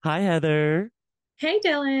Hi, Heather. Hey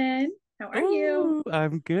Dylan, how are you? Oh,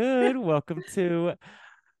 I'm good. Welcome to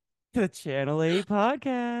the Channel 8 Is it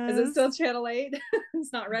podcast. still Channel 8?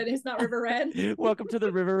 It's not red, it's not River Red. Welcome to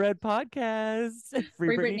the River Red podcast.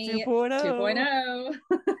 Free Free Britney Britney 2.0.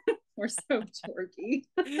 2.0. We're so dorky.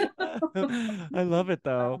 I love it Oh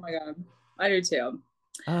though. my God. I do too.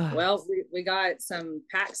 Ah, Well, we got some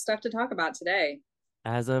packed stuff to talk about today.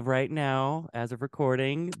 as of right now, as of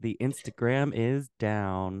recording, the Instagram is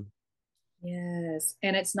down. Yes.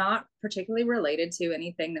 And it's not particularly related to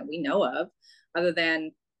anything that we know of, other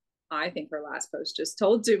than I think her last post just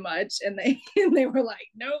told too much. And they and they were like,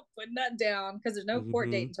 nope, putting that down because there's no court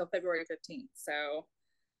date Hmm. until February 15th. So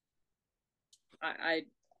I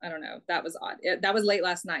I don't know. That was odd. That was late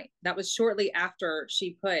last night. That was shortly after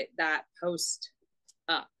she put that post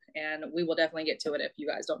up, and we will definitely get to it if you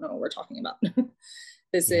guys don't know what we're talking about.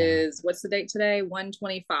 This Yeah. is what's the date today?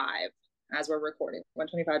 125 as we're recording.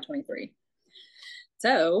 125/23.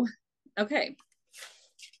 So, okay.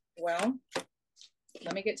 Well,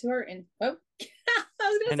 let me get to her and oh I was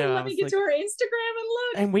I gonna say know. I let me was get to like, her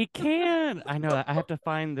Instagram and and we can. I know. I have to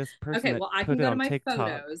find this look. person Okay, that well I can put it go to on my TikTok.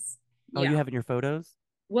 photos. Oh, you Yeah. have it in your photos?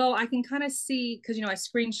 Well, I can kind of see because I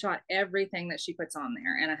screenshot everything that she puts on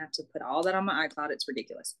there, and I have to put all that on my iCloud. It's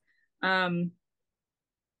ridiculous. Um,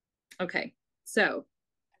 okay, so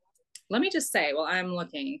let me just say, while I'm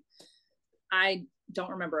looking, I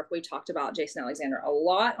don't remember if we talked about Jason Alexander a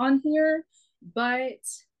lot on here, but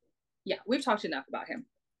yeah, we've talked enough about him,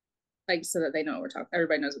 like so that they know what we're talking.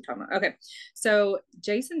 Everybody knows what we're talking about. Okay, so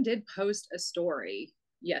Jason did post a story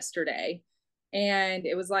yesterday, and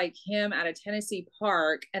it was like him at a Tennessee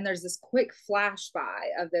park, and there's this quick flash by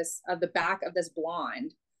of the back of this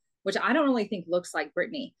blonde, which I don't really think looks like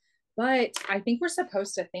Britney, but I think we're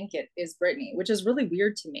supposed to think it is Britney, which is really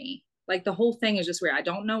weird to me. Like the whole thing is just weird. I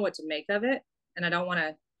don't know what to make of it, and I don't want to.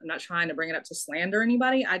 I'm not trying to bring it up to slander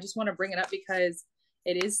anybody. I just want to bring it up because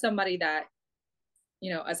it is somebody that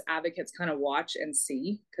us advocates kind of watch and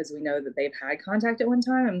see because we know that they've had contact at one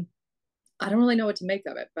time. And I don't really know what to make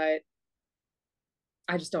of it, but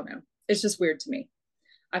I just don't know. It's just weird to me.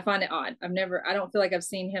 I find it odd. I don't feel like I've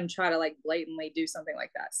seen him try to like blatantly do something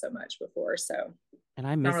like that so much before. So And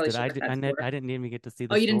I not missed really it. sure if that's for. I didn't even get to see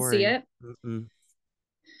Oh, the you didn't see story. it? Mm-mm.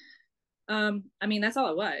 I mean, that's all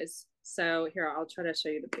it was. So here, I'll try to show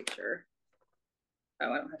you the picture.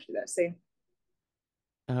 Oh, I don't have to do that. See?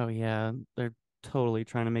 Oh yeah, they're totally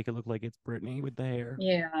trying to make it look like it's Britney with the hair.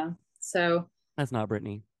 Yeah. So That's not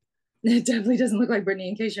Britney. it definitely doesn't look like Brittany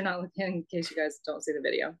in case you guys don't see the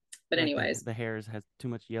video. But Like anyways, the hairs has too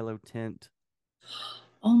much yellow tint.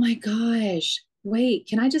 oh my gosh. Wait,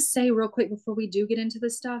 can I just say real quick before we do get into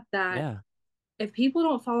this stuff that Yeah. if people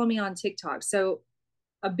don't follow me on TikTok, so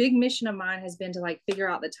a big mission of mine has been to like figure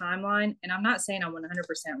out the timeline. And I'm not saying I'm 100%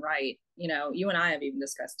 right. You and I have even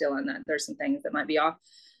discussed, Dylan, that there's some things that might be off.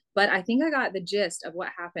 But I think I got the gist of what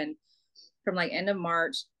happened from like end of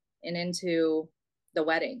March and into the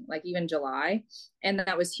wedding, like even July. And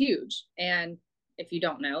that was huge. And if you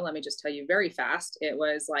don't know, let me just tell you very fast. It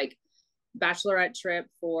was like bachelorette trip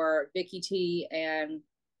for Vicky T and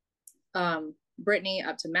Brittany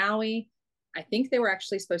up to Maui. I think they were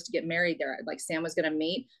actually supposed to get married there. Like Sam was going to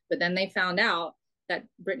meet, but then they found out that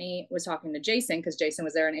Brittany was talking to Jason because Jason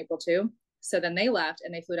was there in April too. So then they left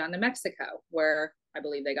and they flew down to Mexico, where I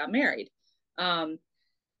believe they got married. Um,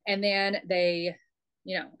 and then they,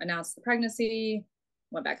 announced the pregnancy,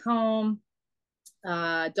 went back home.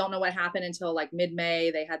 Don't know what happened until like mid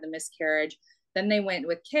May. They had the miscarriage. Then they went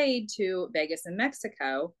with Cade to Vegas and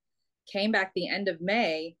Mexico, came back the end of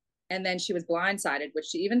May, and then she was blindsided, which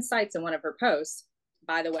she even cites in one of her posts,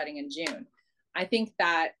 by the wedding in June. I think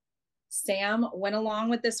that Sam went along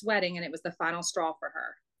with this wedding and it was the final straw for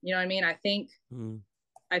her. You know what I mean? Mm.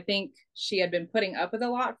 I think she had been putting up with a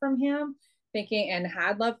lot from him, thinking and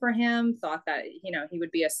had love for him, thought that, he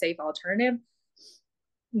would be a safe alternative.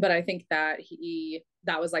 But I think that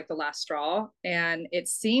that was like the last straw. And it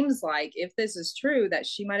seems like if this is true, that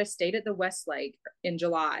she might have stayed at the Westlake in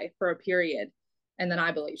July for a period. And then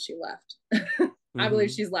I believe she left. I believe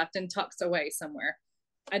Hmm. she's left and tucks away somewhere.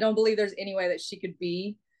 I don't believe there's any way that she could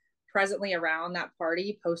be presently around that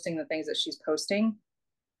party posting the things that she's posting.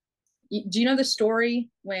 Do you know the story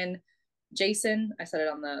when Jason, I said it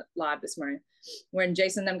on the live this morning, when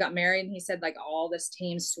Jason and them got married and he said like all this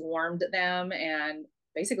team swarmed them and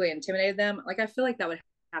basically intimidated them. Like I feel like that would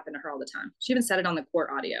happen to her all the time. She even said it on the court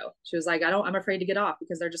audio. She was like, I'm afraid to get off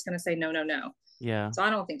because they're just going to say no, no, no. Yeah. So I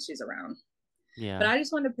don't think she's around. But Yeah. I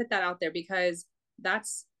just wanted to put that out there because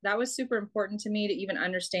that was super important to me to even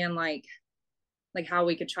understand like how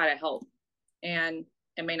we could try to help. And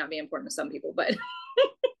it may not be important to some people, but For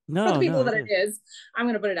the No, people no, that it it is. is. I'm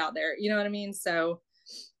going to put it out there. You know what I mean? So,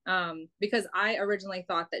 because I originally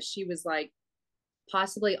thought that she was like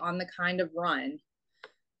possibly on the kind of run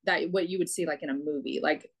that what you would see like in a movie,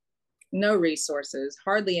 like no resources,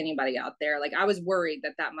 hardly anybody out there. Like I was worried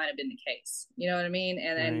that that might have been the case. You know what I mean?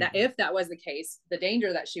 And then Right. that if that was the case, the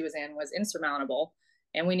danger that she was in was insurmountable,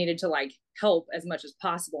 and we needed to like help as much as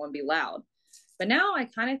possible and be loud. But now I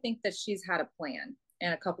kind of think that she's had a plan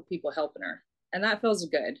and a couple people helping her, and that feels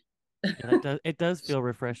good. Yeah, that does it does feel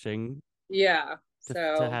refreshing Yeah. to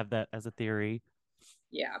So have that as a theory.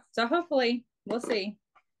 yeah. So hopefully we'll see.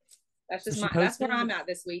 That's So just she that's where posted I'm at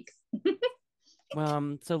this week.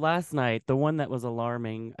 so last night, the one that was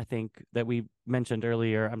alarming, I think that we mentioned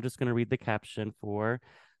earlier, I'm just gonna read the caption for.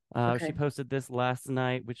 She Okay. posted this last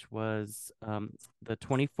night, which was the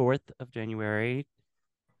 24th of January,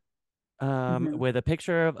 Mm-hmm. with a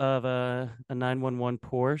picture of a 911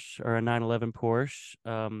 Porsche or a 911 Porsche.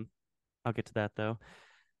 I'll get to that though.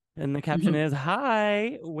 And the caption Mm-hmm. is,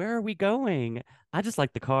 "Hi, where are we going? I just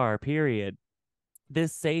like the car, period.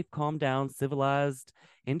 This safe, calm down, civilized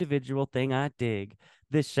individual thing I dig.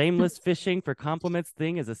 This shameless fishing for compliments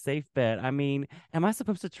thing is a safe bet. I mean, am I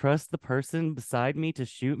supposed to trust the person beside me to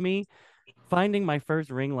shoot me? Finding my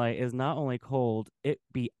first ring light is not only cold, it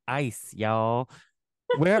be ice, y'all.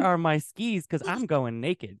 Where are my skis? Because I'm going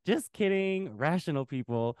naked. Just kidding. Rational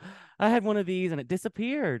people. I had one of these and it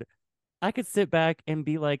disappeared. I could sit back and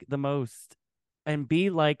be like the most and be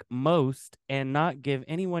like most and not give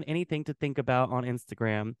anyone anything to think about on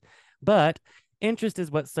Instagram. But interest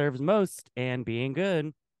is what serves most and being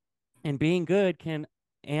good can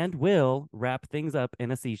and will wrap things up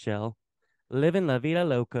in a seashell. Living la vida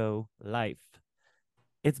loco life.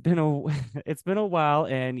 It's been a it's been a while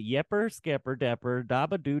and yepper skipper depper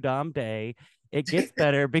daba doo dom day. It gets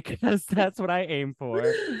better because that's what I aim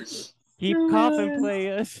for. Keep coughing,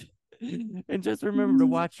 players. And just remember to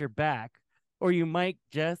watch your back, or you might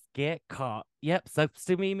just get caught. Yep, sucks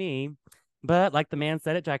to be me. But like the man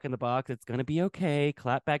said at Jack in the Box, it's gonna be okay.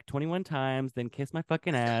 Clap back 21 times, then kiss my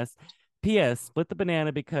fucking ass. P.S. Split the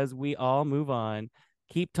banana because we all move on.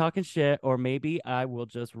 Keep talking shit, or maybe I will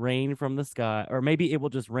just rain from the sky, or maybe it will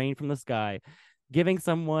just rain from the sky. Giving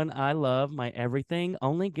someone I love my everything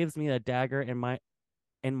only gives me a dagger in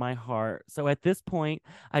my heart. So at this point,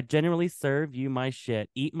 I generally serve you my shit.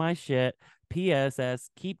 Eat my shit. PSS,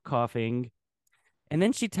 keep coughing. And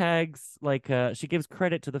then she tags she gives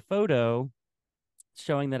credit to the photo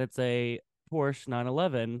showing that it's a Porsche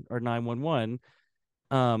 911 or 911.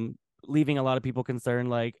 Leaving a lot of people concerned,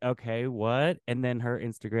 like, okay, what? And then her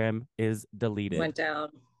Instagram is Went deleted. down.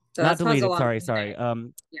 So Not that's caused a deleted, lot of sorry.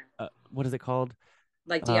 panic. Yeah. What is it called?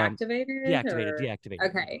 Like Um, deactivated deactivated, or deactivated.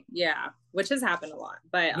 okay. Yeah. Which has happened a lot.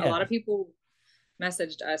 But a lot Yeah. of people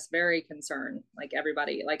messaged us very concerned, like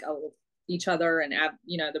everybody, like each other and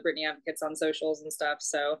the Britney advocates on socials and stuff.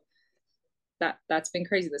 So that's been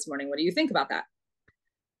crazy this morning. What do you think about that?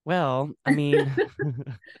 Well, I mean,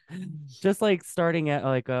 just like starting at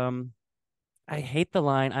I hate the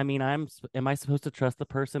line. I mean, am I supposed to trust the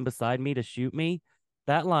person beside me to shoot me?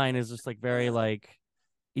 That line is just like very like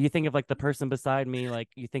you think of like the person beside me, like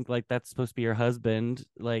you think like that's supposed to be your husband.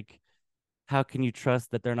 Like, how can you trust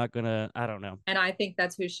that they're not gonna, I don't know. And I think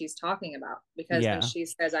that's who she's talking about because when Yeah. she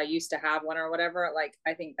says I used to have one or whatever, like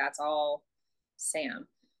I think that's all Sam.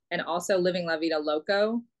 And also living La Vida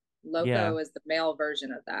Loco. Yeah. Loco is the male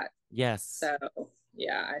version of that. Yes. So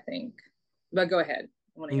yeah, I think. But go ahead.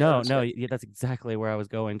 I want to hear the No, rest no, of it. yeah, that's exactly where I was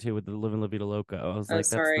going to with the Living La Vida Loca. I was Oh, like, that's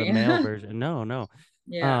the sorry. male version. No, no.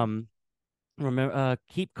 Yeah. Um, remember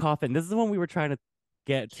keep coughing. This is the one we were trying to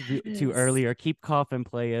get to Yes. earlier. Keep coughing,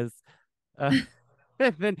 players. Uh,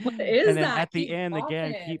 and then What and is then that? at the Keep end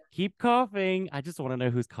again, coughing. keep coughing. I just want to know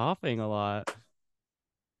who's coughing a lot.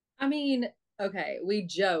 I mean, okay, we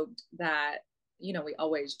joked that, we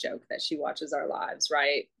always joke that she watches our lives,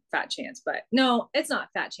 right? Fat Chance. But no, it's not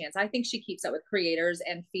Fat Chance. I think she keeps up with creators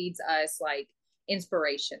and feeds us like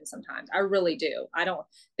inspiration sometimes. I really do. I don't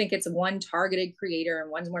think it's one targeted creator and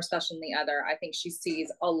one's more special than the other. I think she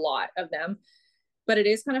sees a lot of them. But it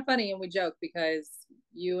is kind of funny and we joke because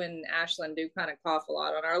you and Ashlyn do kind of cough a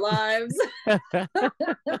lot on our lives.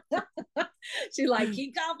 She's like,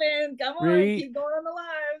 keep coughing, come on, Right. keep going on the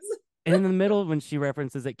lives. And in the middle, when she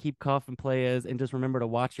references it, keep coughing, players, and just remember to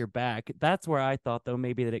watch your back. That's where I thought, though,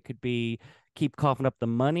 maybe that it could be keep coughing up the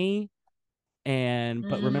money,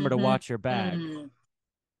 but remember to Mm-hmm. watch your back. Mm.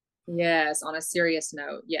 Yes, on a serious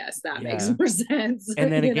note, yes, that makes Yeah. more sense.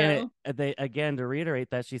 And then again, they again to reiterate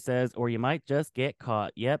that she says, or you might just get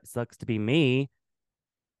caught. Yep, sucks to be me.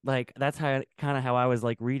 Like that's how kind of how I was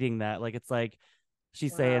like reading that. Like it's like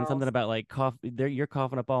She's saying Wow. something about like you're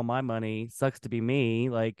coughing up all my money. Sucks to be me.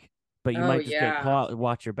 Like, but you Oh might just get yeah. caught.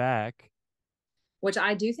 Watch your back, Which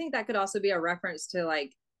I do think that could also be a reference to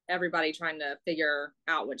like everybody trying to figure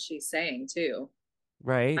out what she's saying too.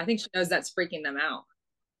 right? I think she knows that's freaking them out.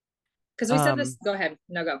 Because we said this. Um, Go ahead.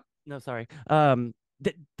 No, go. no, sorry.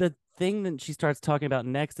 The thing that she starts talking about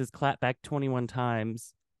next is clap back 21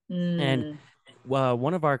 times, and Mm,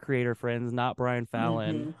 one of our creator friends, not Brian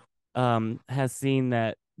Fallon, hmm. has seen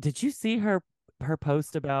that. Did you see her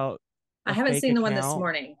post about I a haven't fake seen the one this account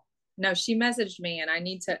morning. No, she messaged me and I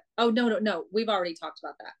need to. Oh, no, no, no. We've already talked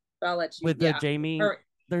about that. But I'll let you. with the Yeah. Jamie? Her.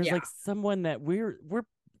 There's Yeah. like someone that we're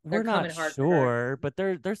They're not coming hard for her. sure, but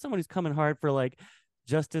there's someone who's coming hard for like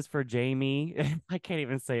justice for Jamie. I can't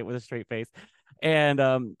even say it with a straight face. And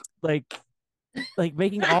like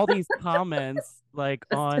making all these comments like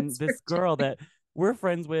on Justice for this girl Jamie. that we're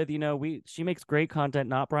friends with. She makes great content,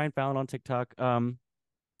 not Brian Fallon on TikTok.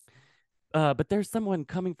 But there's someone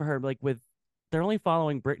coming for her, like with they're only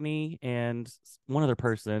following Brittany and one other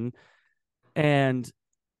person, and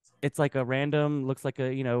it's like a random, looks like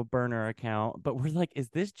a burner account. But we're like, is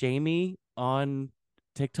this Jamie on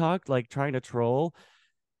TikTok, like trying to troll?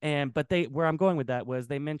 And but they where I'm going with that was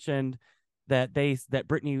they mentioned that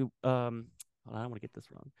Brittany hold on, I don't want to get this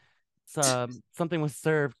wrong. Something was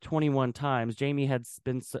served 21 times. Jamie had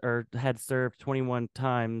served 21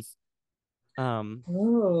 times. Um,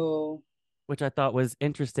 Oh. which I thought was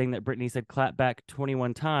interesting that Brittany said clap back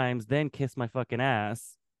 21 times, then kiss my fucking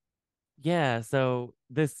ass. Yeah, so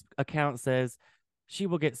this account says she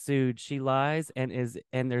will get sued. She lies and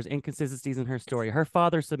there's inconsistencies in her story. Her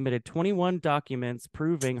father submitted 21 documents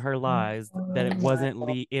proving her lies that it wasn't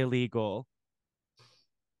Oh, illegal.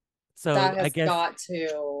 So that I has guess got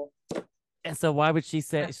to. and so why would she I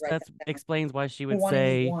say have to write that that down. explains why she would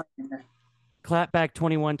say 21. clap back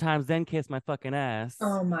 21 times then kiss my fucking ass.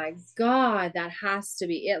 Oh my God, that has to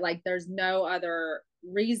be it. Like, there's no other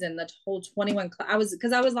reason the whole 21. I was,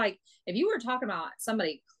 because I was like, if you were talking about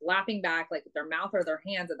somebody clapping back, like with their mouth or their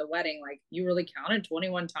hands at the wedding, like you really counted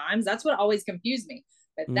 21 times. That's what always confused me.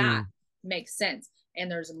 But that Mm, makes sense. And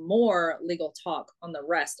there's more legal talk on the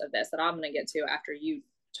rest of this that I'm going to get to after you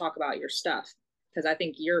talk about your stuff. Because I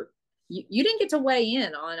think you didn't get to weigh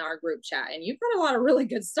in on our group chat, and you've got a lot of really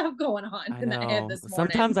good stuff going on I in the head know. this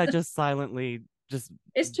morning. Sometimes I just silently just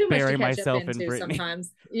It's too much to bury catch up myself in into Brittany.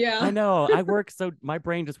 sometimes. I Yeah. know. My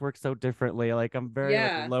brain just works so differently. Like I'm very like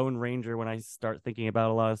Yeah. Lone Ranger when I start thinking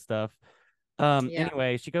about a lot of stuff. Yeah.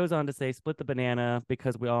 Anyway, she goes on to say, split the banana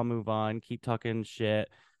because we all move on, keep talking shit,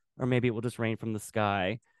 or maybe it will just rain from the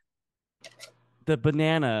sky. The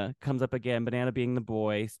banana comes up again, banana being the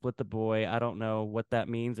boy, split the boy. I don't know what that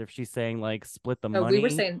means. If she's saying like split the So we were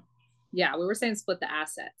money. saying, yeah, we were saying split the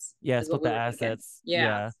assets Yeah, is what split we the were thinking. assets. Yeah.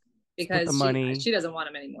 Yeah. Split the Because money. she doesn't want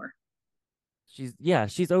them anymore.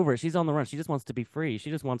 She's over it. She's on the run. She just wants to be free. She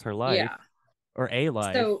just wants her life Yeah. or a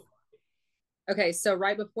life. So okay, so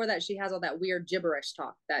right before that, she has all that weird gibberish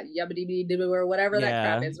talk, that yubba dee or whatever that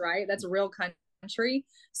crap Yeah. is, right? That's a real country.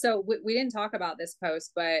 So we didn't talk about this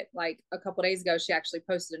post, but like a couple days ago, she actually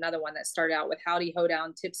posted another one that started out with "Howdy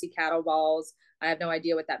hoedown, tipsy cattle balls." I have no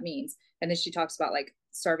idea what that means, and then she talks about like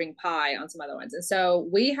serving pie on some other ones. And so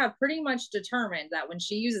we have pretty much determined that when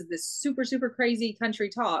she uses this super crazy country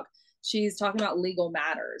talk, she's talking about legal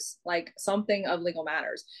matters, like something of legal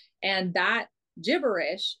matters, and that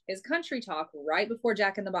gibberish is country talk right before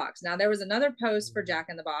Jack in the Box. Now, there was another post for Jack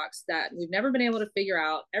in the Box that we've never been able to figure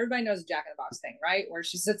out. Everybody knows the Jack in the Box thing, right? Where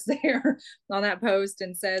she sits there on that post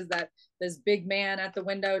and says that this big man at the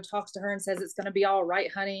window talks to her and says, "It's going to be all right,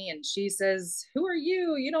 honey." And she says, "Who are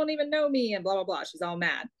you? You don't even know me." And blah, blah, blah. She's all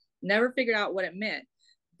mad. Never figured out what it meant.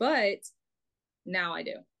 But now I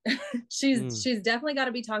do. Mm. She's definitely got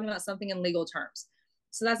to be talking about something in legal terms.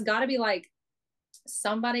 So that's got to be like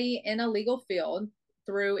somebody in a legal field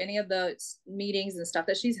through any of the meetings and stuff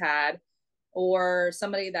that she's had, or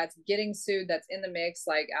somebody that's getting sued that's in the mix,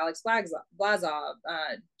 like Alex Blazov,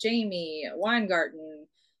 Jamie Weingarten,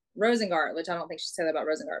 Rosengart, which I don't think she said that about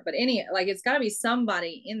Rosengart, but any, like, it's got to be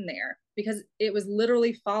somebody in there because it was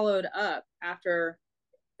literally followed up after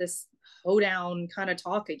this hoedown kind of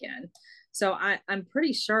talk again. So I'm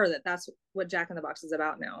pretty sure that that's what Jack in the Box is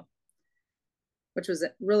about now, which was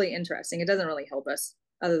really interesting. It doesn't really help us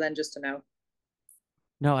other than just to know.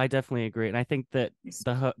 No, I definitely agree. And I think that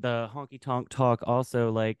the honky tonk talk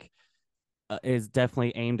also like is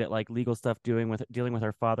definitely aimed at like legal stuff dealing with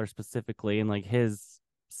her father specifically and like his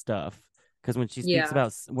stuff. Because when she speaks Yeah.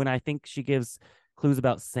 about when I think she gives clues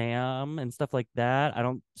about Sam and stuff like that, I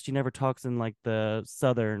don't she never talks in like the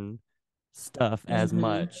southern stuff as Mm-hmm.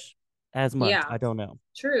 much. As much. Yeah. I don't know.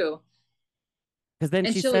 True. Because then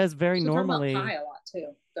And she says very she'll talk about normally, pie a lot too.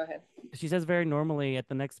 Go ahead. she says very normally at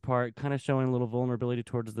the next part, kind of showing a little vulnerability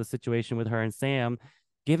towards the situation with her and Sam.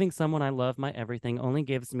 Giving someone I love my everything only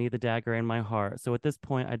gives me the dagger in my heart. So at this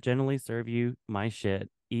point, I generally serve you my shit.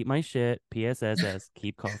 Eat my shit. PSSS.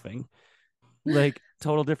 Keep coughing. Like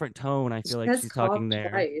total different tone. I She feel like has she's talking coughed there.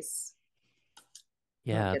 twice.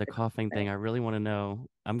 I don't Yeah, get the the coughing thing. thing. I really want to know.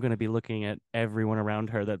 I'm going to be looking at everyone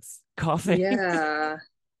around her that's coughing. Yeah.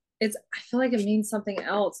 I feel like it means something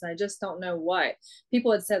else, and I just don't know what.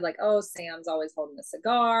 People had said, like, oh, Sam's always holding a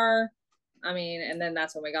cigar. I mean, and then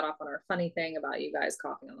that's when we got off on our funny thing about you guys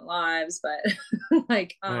coughing on the lives. But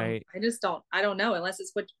like, Right. I don't know, unless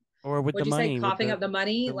it's what Or with the would you say, money, with coughing up the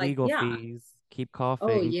money? the Like, legal yeah. fees. Keep Oh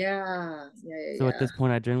coughing. yeah. Yeah, So at yeah, this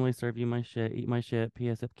point, I generally serve you my shit, eat my shit,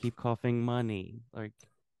 PSF, keep coughing money. Like, yeah.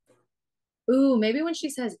 Ooh, maybe when she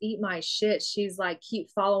says eat my shit, she's like, keep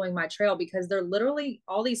following my trail, because they're literally,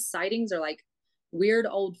 all these sightings are like weird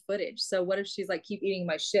old footage. So what if she's like, keep eating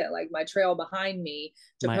my shit, like my trail behind me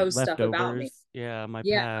to my post stuff about me? leftovers. Yeah, my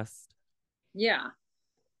Yeah. past. Yeah.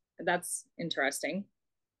 That's interesting.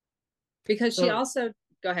 Because she So, also,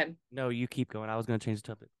 go ahead. no, you keep going. I was going to change the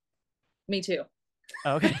topic. Me too.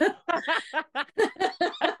 Okay.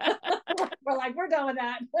 We're like, we're done with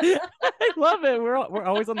that. I love it. We're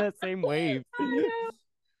always on that same wave. I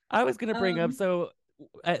I was gonna know. bring up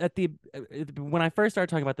at the when I first started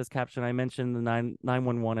talking about this caption, I mentioned the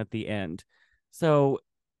 911 at the end. So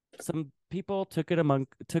some people took it,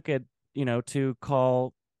 to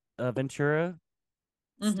call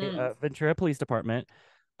Mm-hmm. Ventura Police Department.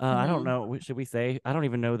 I don't Mm-hmm. know. Should we say? I don't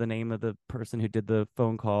even know the name of the person who did the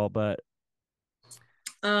phone call, but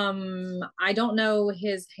I don't know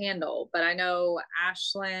his handle, but I know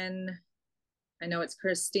Ashlyn. I know it's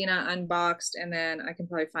Christina Unboxed, and then I can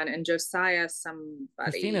probably find it. And Josiah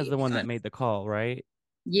Christina's somebody. the one Hang that on. made the call, right?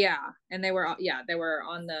 Yeah, and they were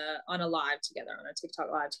on a live together, on a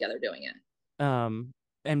TikTok live together doing it. Um,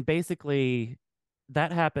 and basically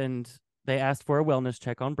that happened. They asked for a wellness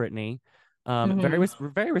check on Brittany. Mm-hmm.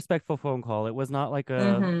 Very respectful phone call. It was not like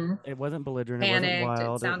Mm-hmm. it wasn't belligerent. It wasn't Panicked. It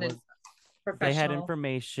wild. It sounded was, they had professional.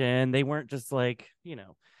 information. They weren't just like,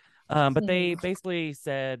 but they Mm-hmm. basically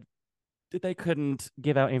said that they couldn't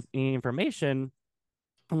give out any information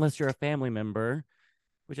unless you're a family member,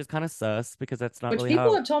 which is kind of sus because that's not Which really people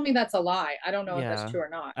how, have told me that's a lie. I don't know if that's yeah. true or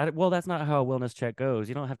not. Well, that's not how a wellness check goes.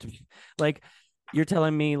 You don't have to be like, you're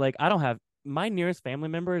telling me like I don't have my nearest family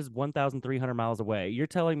member is 1,300 miles away. You're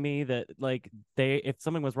telling me that like if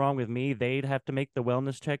something was wrong with me, they'd have to make the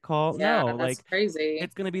wellness check call? Yeah, No, that's like crazy.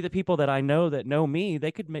 it's going to be the people that know me.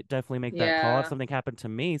 They could definitely make that call if Yeah. something happened to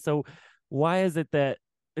me. So why is it that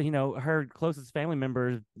her closest family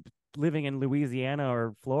members living in Louisiana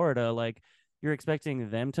or Florida, like you're expecting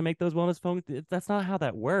them to make those wellness phone? That's not how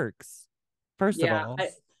that works. First of Yeah. all.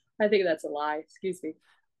 I think that's a lie. Excuse me.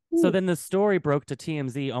 So Ooh. then the story broke to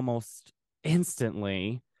TMZ almost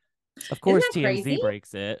instantly. Of Isn't course, that TMZ crazy?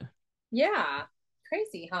 breaks it. Yeah.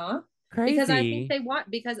 Crazy, huh? Because I think Crazy. they want,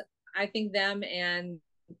 because I think them and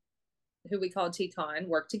who we call T-Con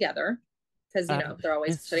work together, because, they're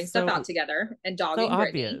always It's putting just stuff out together and so dogging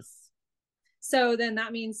Brittany. obvious. So then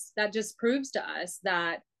that means that just proves to us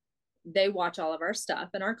that they watch all of our stuff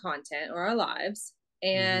and our content or our lives.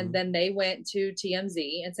 And Hmm. then they went to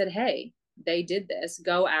TMZ and said, hey, they did this.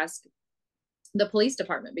 Go ask the police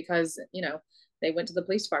department, because, they went to the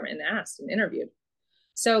police department and asked and interviewed.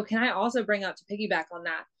 So can I also bring up, to piggyback on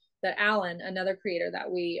that, that Alan, another creator that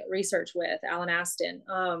we research with, Alan Aston,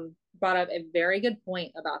 brought up a very good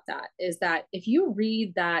point about that, is that if you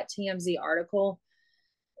read that TMZ article,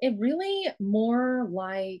 it really more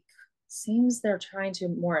like seems they're trying to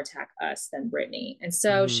more attack us than Brittany. And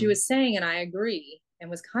so she Hmm. was saying, and I agree, and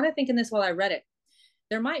was kind of thinking this while I read it,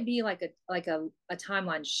 there might be like a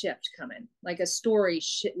timeline shift coming, like a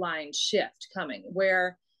line shift coming,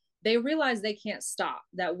 where they realize they can't stop,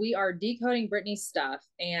 that we are decoding Britney's stuff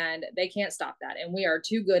and they can't stop that, and we are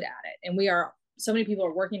too good at it, and we are, so many people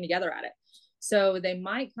are working together at it. So they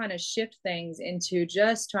might kind of shift things into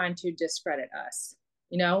just trying to discredit us,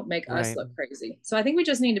 make us Right. look crazy. So I think we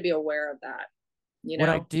just need to be aware of that. What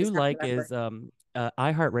I We do just have to like remember. is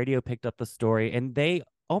iHeartRadio picked up the story and they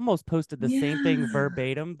almost posted the same thing Yeah.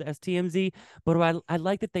 verbatim as TMZ, but I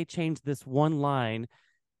like that they changed this one line.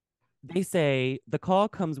 They say the call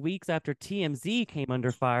comes weeks after TMZ came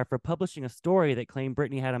under fire for publishing a story that claimed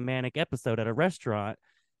Brittany had a manic episode at a restaurant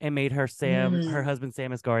and made her Mm. husband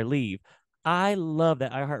Sam Asghari leave. I love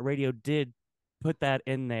that iHeartRadio did put that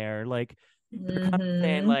in there. Like They're kind of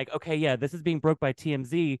saying Mm-hmm. like, okay, yeah, this is being broke by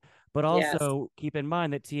TMZ, but Yes. also keep in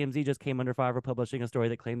mind that TMZ just came under fire for publishing a story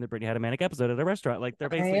that claimed that Britney had a manic episode at a restaurant. Like they're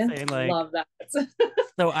basically Okay. saying like, Love that.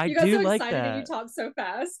 so I You got do so like excited and you that. talked so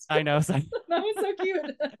fast. I know. So That was so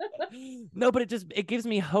cute. no, but it gives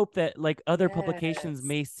me hope that like other publications Yes.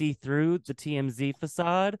 may see through the TMZ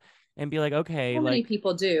facade and be like, okay, So many like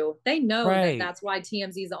people do. They know that right, that's why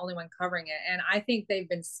TMZ is the only one covering it. And I think they've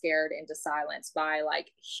been scared into silence by like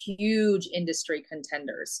huge industry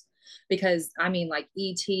contenders. Because I mean, like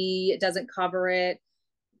ET doesn't cover it.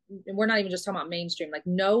 We're not even just talking about mainstream. Like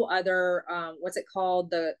no other, what's it called?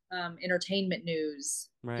 The entertainment news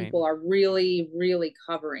right, people are really, really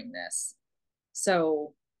covering this.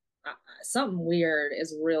 So something weird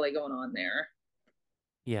is really going on there.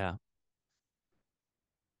 yeah.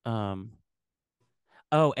 Um,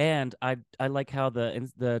 Oh, and I like how the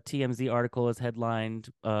TMZ article is headlined,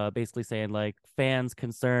 basically saying like fans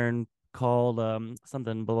concerned called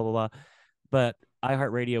something blah blah blah, blah. But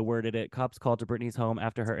iHeartRadio worded it: cops called to Britney's home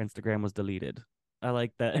after her Instagram was deleted. I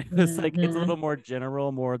like that. It's like it's a Mm-hmm. little more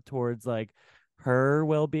general, more towards like her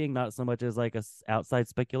well-being, not so much as like outside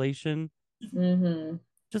speculation. Mm-hmm.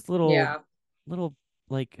 Just Yeah. little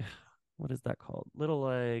like what is that called? Little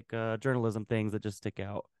like journalism things that just stick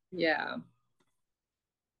out. Yeah.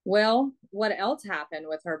 Well, what else happened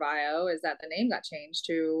with her bio is that the name got changed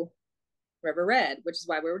to River Red, which is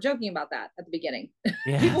why we were joking about that at the beginning.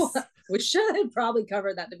 People, Yes. we should probably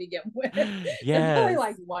cover that to begin with. They're probably Yes.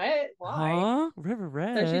 like, what? Why? Huh? River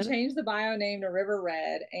So she Red? changed the bio name to River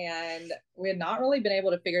Red, and we had not really been able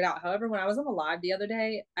to figure it out. However, when I was on the live the other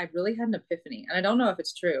day, I really had an epiphany, and I don't know if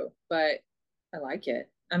it's true, but I like it.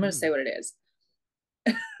 I'm going to say Hmm. what it is.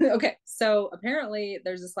 Okay, so apparently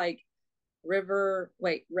there's this like Red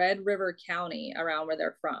River County around where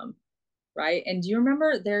they're from, right? And do you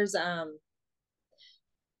remember there's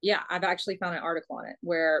yeah, I've actually found an article on it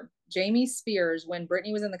where Jamie Spears, when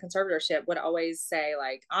Britney was in the conservatorship, would always say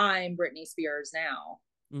like, "I'm Britney Spears now."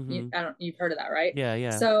 Mm-hmm. You've heard of that, right? Yeah, yeah.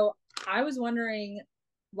 So I was wondering,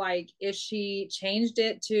 like, if she changed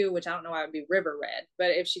it to, which I don't know why it would be River Red, but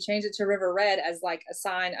if she changed it to River Red as like a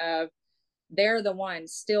sign of they're the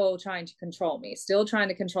ones still trying to control me, still trying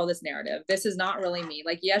to control this narrative. This is not really me.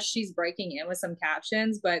 Like, yes, she's breaking in with some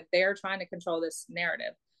captions, but they're trying to control this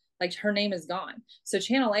narrative. Like, her name is gone. So,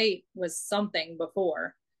 Channel 8 was something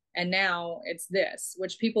before, and now it's this,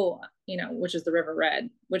 which people, which is the River Red,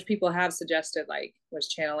 which people have suggested, like, was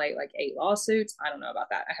Channel 8 like 8 lawsuits? I don't know about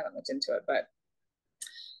that. I haven't looked into it,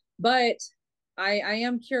 but I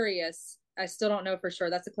am curious. I still don't know for sure.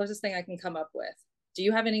 That's the closest thing I can come up with. Do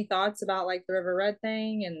you have any thoughts about like the River Red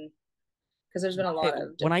thing? And because there's been a lot of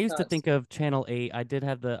When I different used to thoughts. think of Channel 8,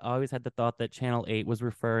 I always had the thought that Channel 8 was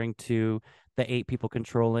referring to the eight people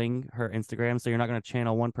controlling her Instagram. So you're not going to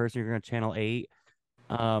channel one person, you're going to channel eight.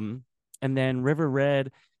 Um, and then River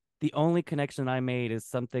Red, the only connection I made is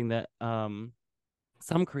something that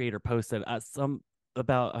some creator posted some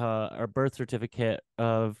about a birth certificate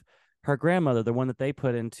of her grandmother, the one that they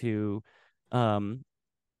put into um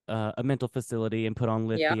a mental facility and put on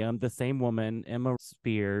Yeah. lithium. The same woman, Emma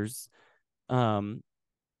Spears, um,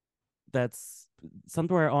 that's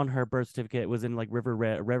somewhere on her birth certificate was in like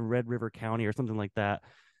Red River County or something like that.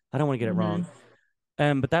 I don't want to get it wrong.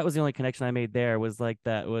 Mm-hmm. But that was the only connection I made there was like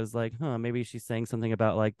that was like, huh, maybe she's saying something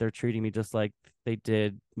about like they're treating me just like they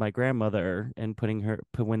did my grandmother and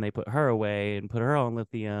when they put her away and put her on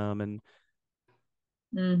lithium and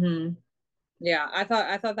Mm-hmm. Yeah. I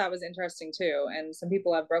thought that was interesting too. And some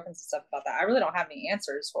people have broken some stuff about that. I really don't have any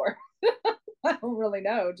answers for. I don't really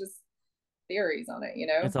know. Just theories on it.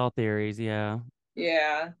 it's all theories, yeah.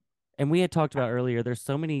 Yeah. And we had talked about earlier, there's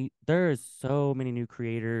so many new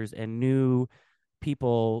creators and new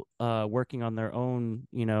people working on their own,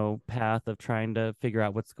 path of trying to figure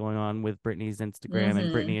out what's going on with Britney's Instagram and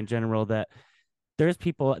Mm-hmm. Britney in general that there's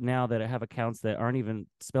people now that have accounts that aren't even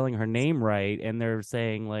spelling her name right and they're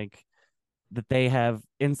saying like that they have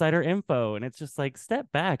insider info and it's just like step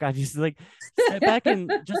back. I just like step back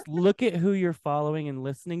and just look at who you're following and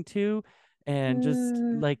listening to and just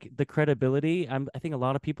like the credibility. I think a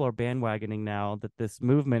lot of people are bandwagoning now that this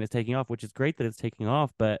movement is taking off, which is great that it's taking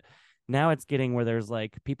off, but now it's getting where there's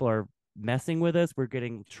like people are messing with us. We're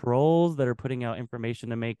getting trolls that are putting out information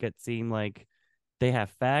to make it seem like they have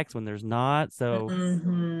facts when there's not. So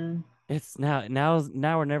Mm-hmm. it's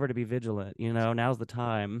now or never to be vigilant, now's the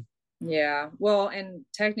time. Yeah. Well, and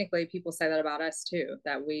technically people say that about us too,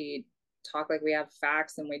 that we talk like we have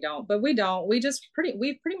facts and we don't, but we don't. We pretty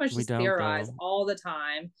much We just don't theorize though. all the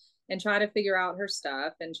time and try to figure out her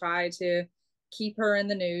stuff and try to keep her in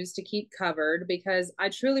the news to keep covered because I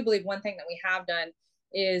truly believe one thing that we have done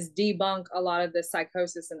is debunk a lot of the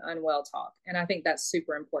psychosis and unwell talk. And I think that's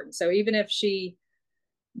super important. So even if she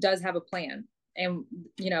does have a plan and,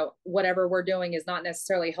 whatever we're doing is not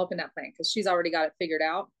necessarily helping that plan because she's already got it figured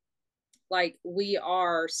out, like we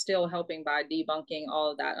are still helping by debunking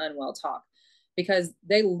all of that unwell talk because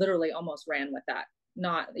they literally almost ran with that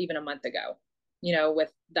not even a month ago,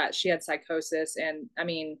 with that she had psychosis. And I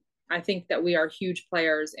mean, I think that we are huge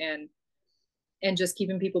players in and just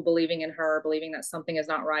keeping people believing in her, believing that something is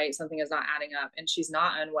not right, something is not adding up, and she's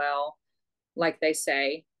not unwell, like they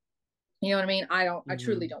say. You know what I mean? I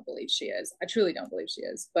truly don't believe she is. I truly don't believe she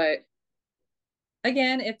is. But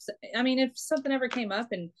again, if something ever came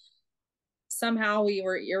up and somehow we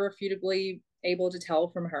were irrefutably able to tell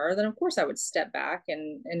from her, then of course I would step back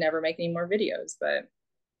and never make any more videos. But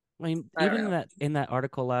I mean, I don't even know. in that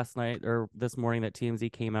article last night or this morning that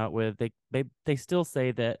TMZ came out with, they still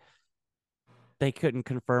say that they couldn't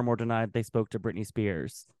confirm or deny they spoke to Britney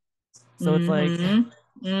Spears. So Mm-hmm.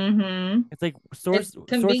 Mm-hmm. it's like It's sources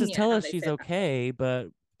convenient tell how us they she's say that. okay, but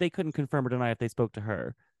they couldn't confirm or deny if they spoke to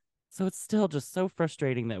her. So it's still just so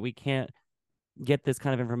frustrating that we can't get this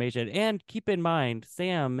kind of information. And keep in mind,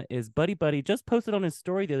 Sam is buddy buddy just posted on his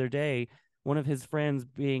story the other day one of his friends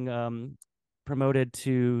being promoted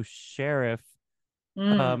to sheriff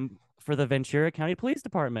Mm. for the Ventura County Police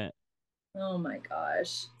Department. Oh my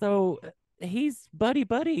gosh. So he's buddy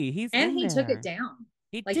buddy. He's And in he took it there. down.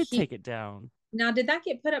 He Like did take he it down now did that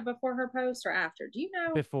get put up before her post or after? Do you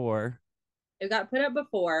know? before, It got put up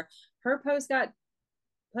before. Her post got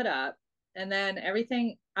put up and then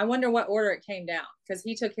everything. I wonder what order it came down because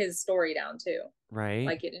he took his story down too. right?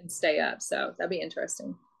 Like it didn't stay up. So that'd be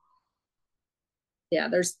interesting. Yeah,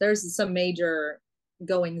 there's some major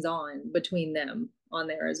goings on between them on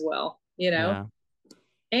there as well. Yeah.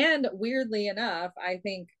 And weirdly enough, I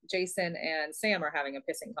think Jason and Sam are having a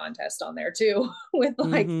pissing contest on there too, with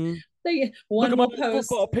like Mm-hmm. they Look one at my will old post,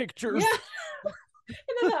 football yeah, pictures. and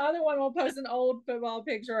then the other one will post an old football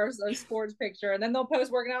picture or a sports picture, and then they'll post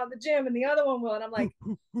working out at the gym, and the other one will, and I'm like,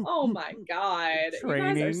 oh my god, you guys are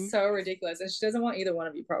Training. so ridiculous, and she doesn't want either one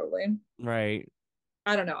of you probably. Right.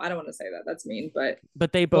 I don't know. I don't want to say that. That's mean, but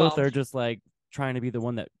But they both well, are just like trying to be the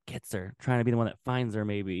one that gets her, trying to be the one that finds her,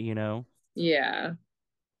 maybe, you know? yeah,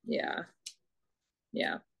 yeah.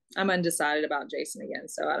 Yeah. I'm undecided about Jason again,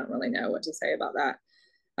 so I don't really know what to say about that.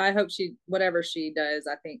 I hope whatever she does,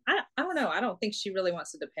 I don't know. I don't think she really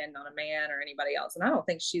wants to depend on a man or anybody else. And I don't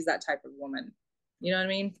think she's that type of woman. You know what I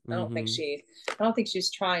mean? Mm-hmm. I don't think she's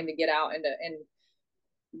trying to get out and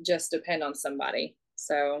just depend on somebody.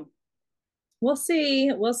 So we'll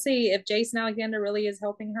see. We'll see if Jason Alexander really is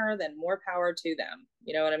helping her, then more power to them.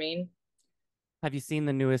 You know what I mean? Have you seen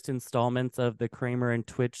the newest installments of the Kramer and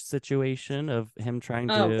Twitch situation of him trying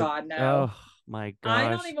Oh to? God, no. Oh my I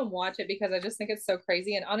don't gosh, even watch it because I just think it's so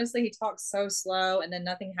crazy. And honestly, he talks so slow and then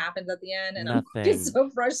nothing happens at the end. And I'm just nothing. so You know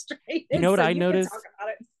frustrated. what So I you can talk noticed? about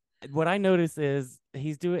it. What I notice is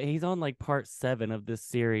he's on like part 7 of this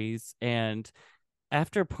series, and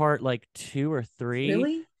after part like 2 or 3,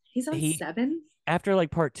 Really? He's on he seven? after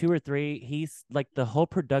like part 2 or 3, he's like the whole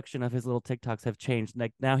production of his little TikToks have changed.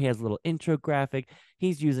 Like now he has a little intro graphic.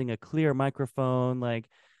 He's using a clear microphone, like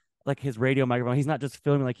his radio microphone. He's not just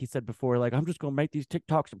filming like he said before, like I'm just gonna make these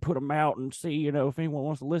TikToks and put them out and see, if anyone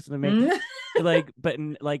wants to listen to me. Mm. Like, but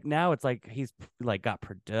like now it's like he's like got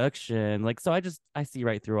production. Like, so I see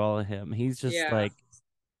right through all of him. He's just Yeah. like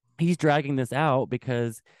he's dragging this out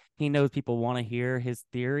because he knows people want to hear his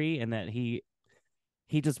theory and that he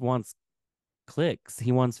just wants clicks,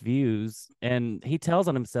 he wants views, and he tells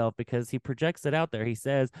on himself because he projects it out there. He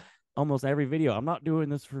says almost every video, I'm not doing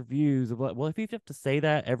this for views. Well, if you have to say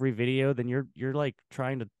that every video, then you're like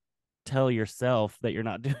trying to tell yourself that you're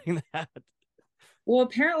not doing that. Well,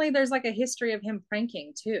 apparently there's like a history of him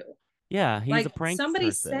pranking too. Yeah, he's a Like prank person.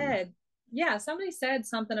 somebody said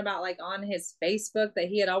something about like on his Facebook that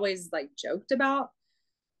he had always like joked about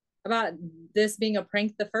this being a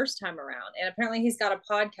prank the first time around. And apparently he's got a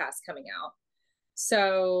podcast coming out.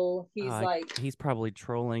 So he's like, He's probably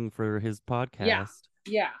trolling for his yeah, podcast.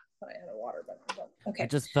 yeah. I had a water, but I okay.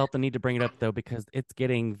 just felt the need to bring it up though because it's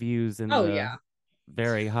getting views in Oh the yeah.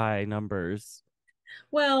 very high numbers.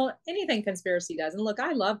 Well, anything conspiracy does. And look,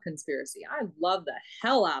 I love conspiracy. I love the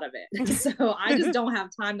hell out of it. So I just don't have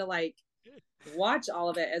time to like watch all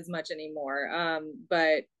of it as much anymore.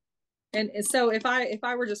 But and so if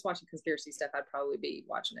I were just watching conspiracy stuff, I'd probably be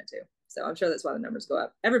watching it too. So I'm sure that's why the numbers go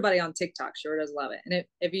up. Everybody on TikTok sure does love it. And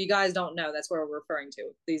if you guys don't know, that's what we're referring to.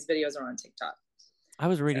 These videos are on TikTok. I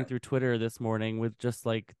was reading So through Twitter this morning with just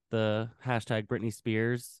like the hashtag Britney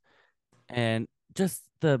Spears, and just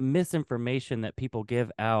the misinformation that people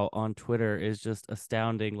give out on Twitter is just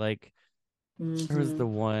astounding. Like, there was Mm-hmm. the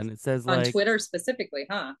one, it says On like, Twitter specifically,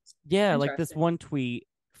 huh? yeah, like this Interesting. one tweet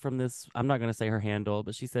from this, I'm not going to say her handle,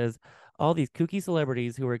 but she says, all these kooky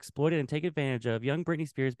celebrities who are exploited and taken advantage of, young Britney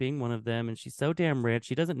Spears being one of them. And she's so damn rich.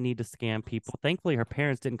 She doesn't need to scam people. Thankfully, her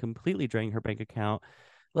parents didn't completely drain her bank account.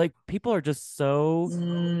 Like, people are just so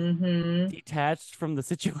Mm-hmm. detached from the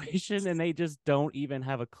situation and they just don't even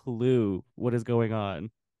have a clue what is going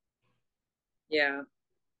on. Yeah.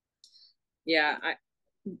 Yeah.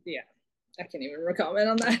 Yeah. I can't even comment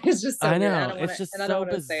on that. It's just so I weird. I know. don't want It's to, and just I don't so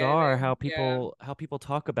want to say bizarre anything. Yeah. how people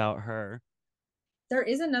talk about her. There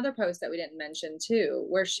is another post that we didn't mention too,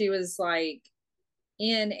 where she was like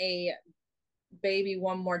in a baby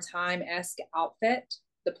one more time esque outfit,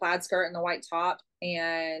 the plaid skirt and the white top,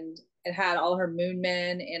 and it had all her moon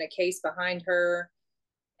men in a case behind her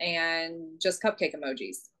and just cupcake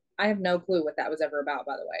emojis. I have no clue what that was ever about,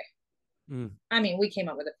 by the way. Mm. I mean, we came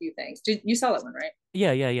up with a few things. Did you saw that one, right?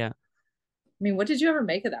 Yeah, yeah, yeah. I mean, what did you ever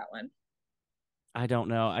make of that one? I don't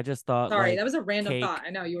know. I just thought Sorry, that like was a random thought. cake.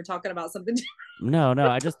 I know you were talking about something. No, no.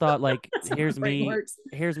 I just thought like That's how my brain works.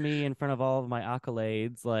 here's me in front of all of my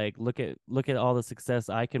accolades. Like look at all the success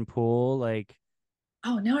I can pull. Like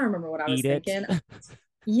Oh, now I remember what I was eat it. thinking.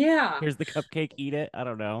 Yeah, Here's the cupcake, eat it. I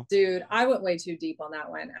don't know. dude, I went way too deep on that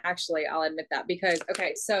one. Actually, I'll admit that because,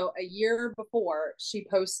 okay, so a year before, she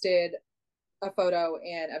posted a photo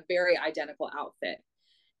in a very identical outfit.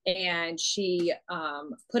 And she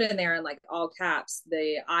put in there in like all caps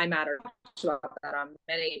the I matter, about that on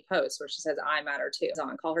many posts where she says I matter too.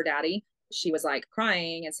 On Call Her Daddy, she was like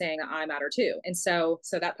crying and saying I matter too. And so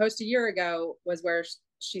that post a year ago was where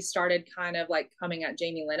she started kind of like coming at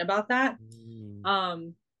Jamie Lynn about that. Mm.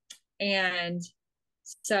 Um, and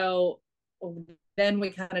so then we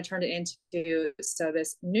kind of turned it into so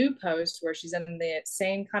this new post where she's in the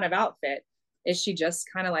same kind of outfit. Is she just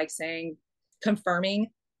kind of like saying, confirming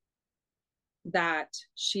that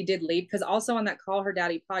she did leave? Because also on that Call Her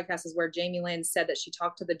Daddy podcast is where Jamie Lynn said that she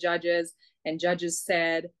talked to the judges, and judges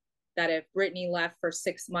said that if Britney left for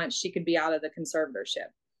 6 months, she could be out of the conservatorship.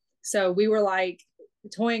 So we were like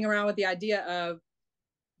toying around with the idea of,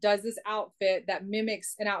 does this outfit that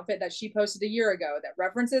mimics an outfit that she posted a year ago that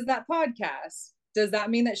references that podcast, does that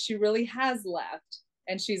mean that she really has left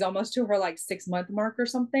and she's almost to her like 6 month mark or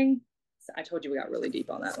something? So I told you we got really deep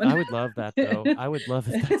on that I one. would love that though. I would love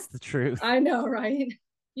if that's the truth. I know, right?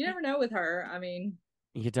 You never know with her. I mean,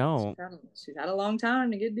 You don't. she's had a long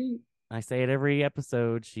time to get deep. I say it every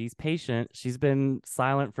episode. She's patient. She's been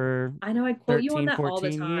silent for I know I quote you on 13, that all the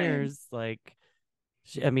 14 time. years. Like,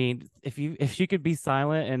 I mean, if she could be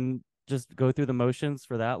silent and just go through the motions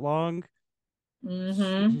for that long,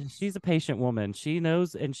 Mm-hmm. she's a patient woman. She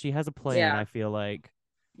knows and she has a plan, Yeah. I feel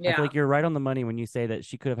Yeah. like you're right on the money when you say that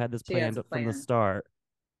she could have had this She has planned a from the plan. start.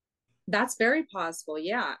 That's very possible.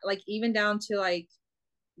 Yeah. Like even down to like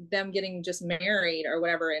them getting just married or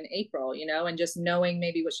whatever in April, and just knowing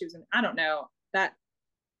maybe what she was in. I don't know. That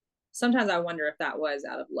sometimes I wonder if that was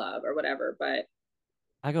out of love or whatever, but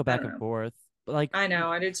I go I back don't and know. forth. But I know,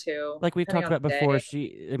 I do too, like we've depending talked on about the before,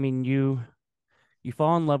 day. I mean, you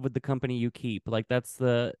fall in love with the company you keep. Like that's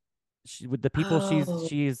with the people Oh,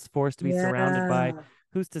 she's forced to be surrounded by. yeah.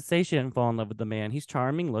 Who's to say she didn't fall in love with the man? He's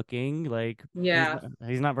charming looking. Like Yeah.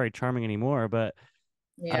 he's not very charming anymore. But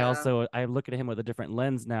Yeah. I look at him with a different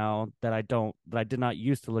lens now that I did not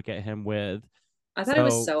used to look at him with. I thought he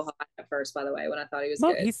was So so hot at first, by the way, when I thought he was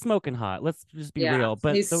good. he's smoking hot. Let's just be Yeah. real.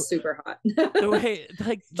 But He's super hot. the way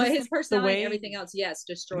like But just his like the personality and everything way else, yes,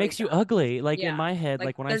 destroys makes you that. ugly. Like in Yeah. my head, Like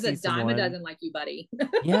like when I there's a see dime a someone. dozen like you, buddy.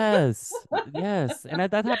 Yes, yes, and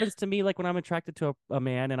that happens to me. Like when I'm attracted to a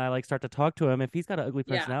man and I like start to talk to him, if he's got an ugly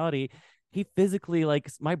Yeah. personality, he physically like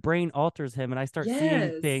my brain alters him, and I start seeing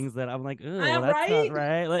Yes. things that I'm like, I oh, am that's not right.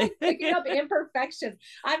 right. Like, Like picking up imperfections.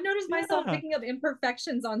 I've noticed myself yeah, picking up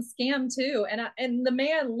imperfections on Scam too, and the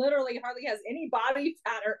man literally hardly has any body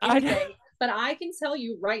fat or I know. anything. But I can tell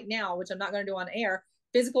you right now, which I'm not going to do on air,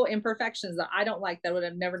 physical imperfections that I don't like that I would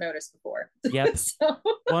have never noticed before. Yep, So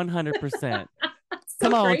 100%. it's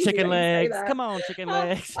Come so on, crazy chicken that you say legs. that. Come on, chicken Oh,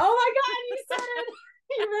 legs. oh my God, you said it.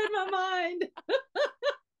 You read my mind.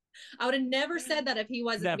 I would have never said that if he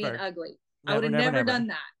wasn't being Never, ugly. I would never, have never, never never. done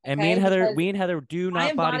that. And Okay. Because Me and Heather do I not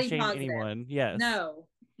am body body shame positive. anyone. Yes, No.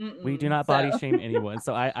 we do not body So shame anyone.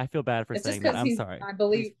 So I feel bad for it's just saying that. because I'm he's, sorry. I Please,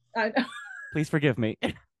 believe, I, please forgive me.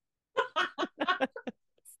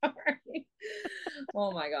 sorry.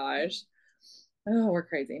 Oh my gosh. Oh, we're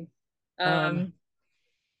crazy. Um, Um,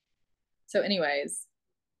 so anyways,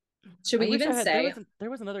 Should I we wish I even had. say, There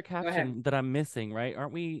was another go ahead. caption that I'm missing, right?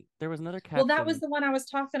 Aren't we? There was another Well, that was caption. the one I was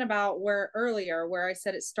talking about where earlier, where I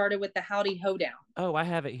said it started with the howdy hoedown. Oh, I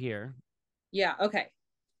have it here. Yeah. Okay.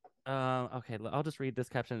 Okay, I'll just read this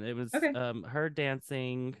caption. It was Okay. her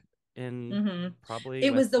dancing in Mm-hmm. probably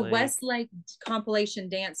It was the Westlake. Westlake compilation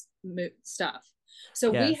dance stuff.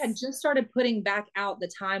 So we had Yes. just started putting back out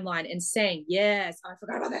the timeline and saying, yes, I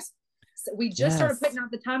forgot about this. So we just started putting Yes.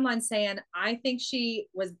 out the timeline saying, I think she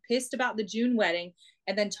was pissed about the June wedding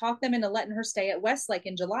and then talked them into letting her stay at Westlake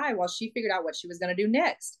in July while she figured out what she was going to do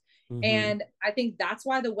next. Mm-hmm. And I think that's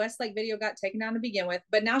why the Westlake video got taken down to begin with.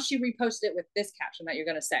 But now she reposted it with this caption that you're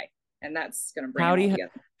going to say. And that's going to bring it all Howdy,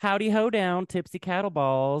 together. howdy, ho down, tipsy cattle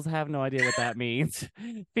balls. Have no idea what that means.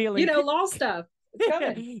 You Feeling know, law stuff. It's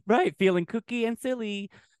coming. right, feeling kooky and silly,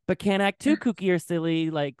 but can't act too kooky or silly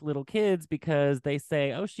like little kids because they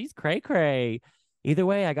say, "Oh, she's cray cray." Either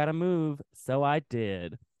way, I gotta move, so I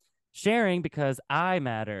did. Sharing because I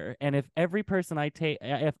matter, and if every person I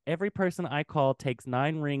call takes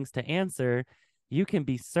 9 rings to answer, you can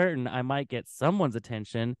be certain I might get someone's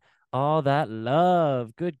attention. All that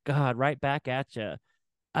love, good God, right back at you.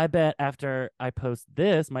 I bet after I post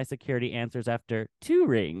this, my security answers after 2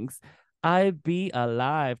 rings. I be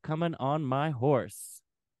alive coming on my horse.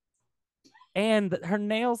 And her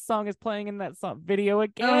nails song is playing in that song video Oh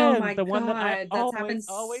again. my The one that I God. That's always, happened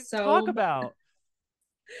always talk so much. about.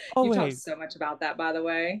 You talked Always. so much about that, by the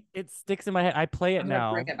way. It sticks in my head. I play it I'm going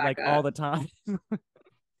to bring now, it back like all up. the time.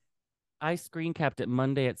 I screen capped it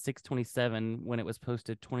Monday at 6:27 when it was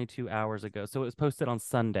posted 22 hours ago. So it was posted on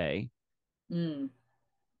Sunday. Mm.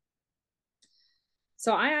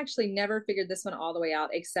 So I actually never figured this one all the way out,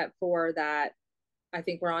 except for that I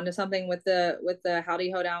think we're onto something with the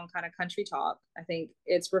howdy hoedown kind of country talk. I think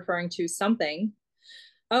it's referring to something.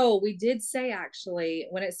 Oh, we did say actually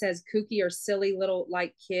when it says kooky or silly little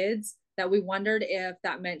like kids that we wondered if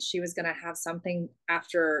that meant she was going to have something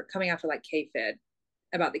after coming after like K-Fed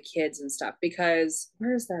about the kids and stuff because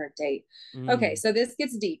where is there a date? Okay, Mm. so this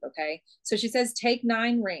gets deep. Okay, so she says take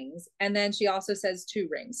 9 rings and then she also says 2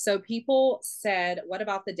 rings. So people said, what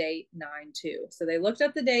about the date 9-2? So they looked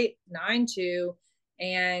up the date 9-2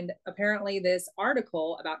 and apparently this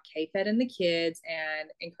article about K-Fed and the kids and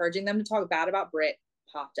encouraging them to talk bad about Brit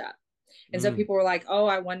popped up. And so Mm. people were like, oh,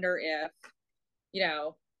 I wonder if, you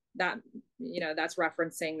know, that, that's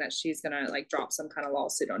referencing that she's going to like drop some kind of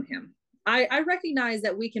lawsuit on him. I recognize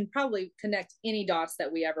that we can probably connect any dots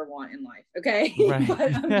that we ever want in life. Okay.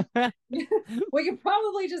 Right. But we can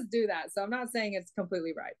probably just do that. So I'm not saying it's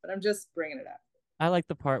completely right, but I'm just bringing it up. I like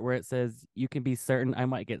the part where it says, "You can be certain I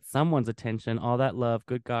might get someone's attention. All that love,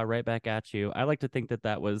 good God, right back at you." I like to think that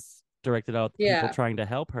that was directed out at people Yeah. trying to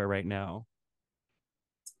help her right now.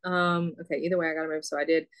 Okay, either way, I gotta move. So I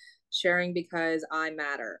did sharing because I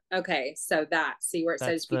matter. Okay, so that see where it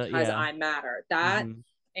That's says the, because yeah. I matter. That Hmm.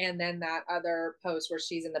 and then that other post where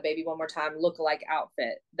she's in the baby one more time look-alike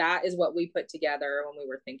outfit. That is what we put together when we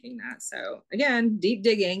were thinking that. So again, deep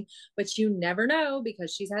digging, but you never know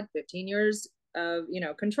because she's had 15 years of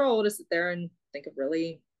control to sit there and think of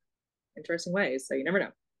really interesting ways. So you never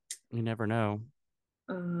know. You never know.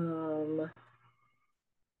 Um,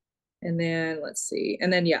 And then let's see.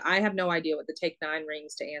 And then yeah, I have no idea what the take 9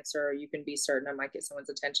 rings to answer. You can be certain I might get someone's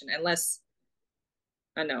attention. Unless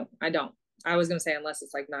I know. I don't. I was gonna say unless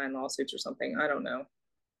it's like 9 lawsuits or something. I don't know.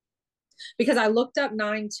 Because I looked up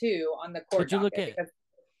 9-2 on the court Did you look docket at, because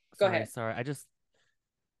go sorry, ahead. sorry. I just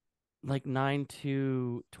like 9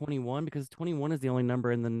 to 21 because 21 is the only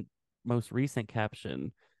number in the most recent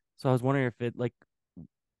caption. So I was wondering if it like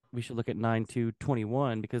we should look at 9 to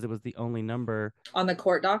 21 because it was the only number. On the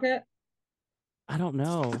court docket? I don't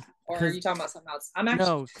know Or are because you talking about something else? I'm actually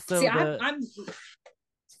no, see, so the I'm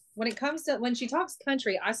when it comes to when she talks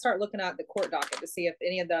country, I start looking at the court docket to see if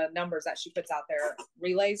any of the numbers that she puts out there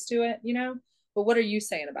relays to it. But what are you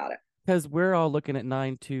saying about it? because we're all looking at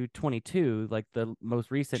 9 to 22, like the most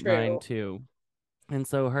recent 9 True. 2. And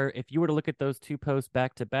so her, if you were to look at those two posts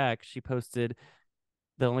back to back, she posted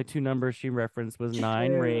the only two numbers she referenced was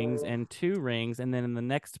 9 rings True. and 2 rings. And then in the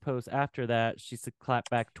next post after that, she clapped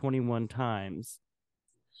back 21 times.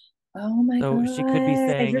 Oh my So she could be God.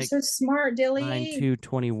 saying You're like so smart, 9 Dilly. 2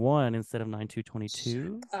 21 instead of 9 2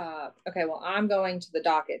 22. Okay, well, I'm going to the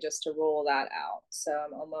docket just to rule that out. So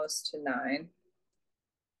I'm almost to 9.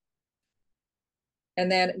 And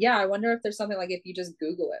then, yeah, I wonder if there's something like if you just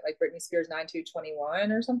Google it, like Britney Spears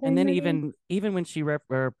 9221 or And something, then maybe. even when she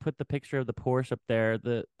or put the picture of the Porsche up there,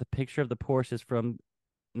 the picture of the Porsche is from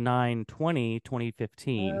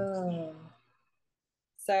 9/20/2015. Oh.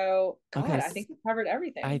 So, God, Okay, I think we covered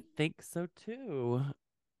everything. I think so too.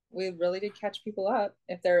 we really did catch people up.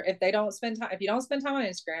 If they don't spend time, if you don't spend time on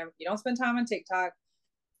Instagram, if you don't spend time on TikTok,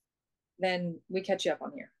 then we catch you up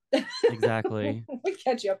on here. Exactly. We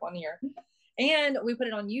catch you up on here. And we put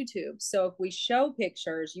it on YouTube. So if we show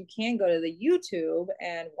pictures, you can go to the YouTube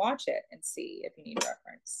and watch it and see if you need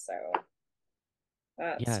reference. So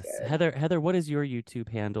that's Yes. good. Heather, what is your YouTube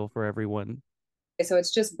handle for everyone? Okay, so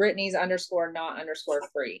it's just Brittany's _ not _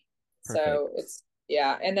 free. Perfect. So it's,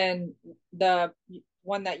 yeah. And then the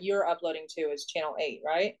one that you're uploading to is Channel 8,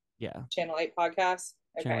 right? Yeah. Channel 8 podcast.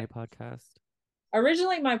 Okay. Channel 8 podcast.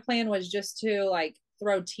 Originally, my plan was just to like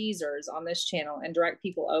throw teasers on this channel and direct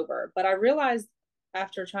people over. But I realized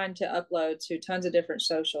after trying to upload to tons of different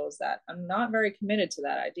socials that I'm not very committed to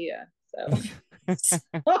that idea. So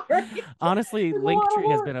honestly,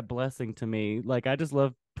 Linktree has been a blessing to me. Like I just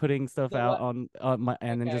love putting stuff out on my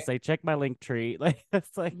and then just say check my Linktree. Like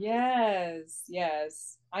that's like yes.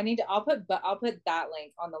 I need to. I'll put that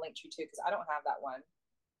link on the Linktree too because I don't have that one.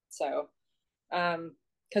 So,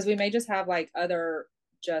 because we may just have like other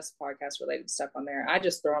just podcast related stuff on there. I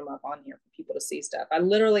just throw them up on here for people to see stuff. I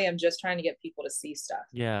literally am just trying to get people to see stuff.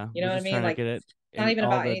 Yeah, you know what I mean? Like get it not even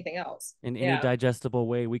about anything else. In any digestible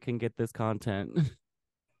way we can get this content.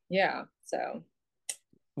 Yeah. So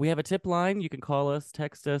we have a tip line. You can call us,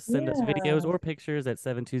 text us, send us videos or pictures at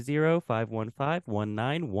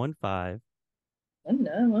 720-515-1915.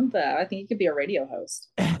 I think you could be a radio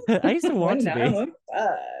host. I used to want to be.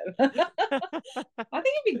 I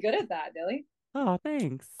think you'd be good at that, Dilly. Oh,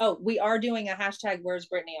 thanks. Oh, we are doing a hashtag Where's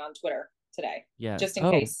Brittany on Twitter today. Yeah. Just in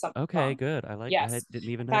case something. Okay, good. I like yes. I didn't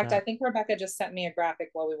even know In fact, that. I think Rebecca just sent me a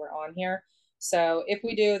graphic while we were on here. So if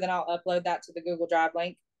we do, then I'll upload that to the Google Drive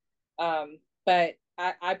link. But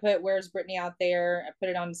I put Where's Brittany out there. I put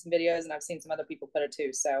it on some videos and I've seen some other people put it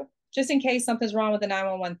too. So just in case something's wrong with the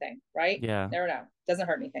 911 thing, right? Yeah. Never know. Doesn't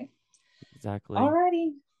hurt anything. Exactly.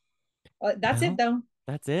 Alrighty. Well, that's it though.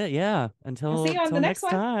 That's it. Yeah. Until see you on the next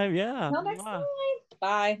time. Yeah. Until next time.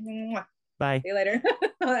 Bye. Bye. See you later.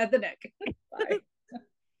 At the neck. Bye.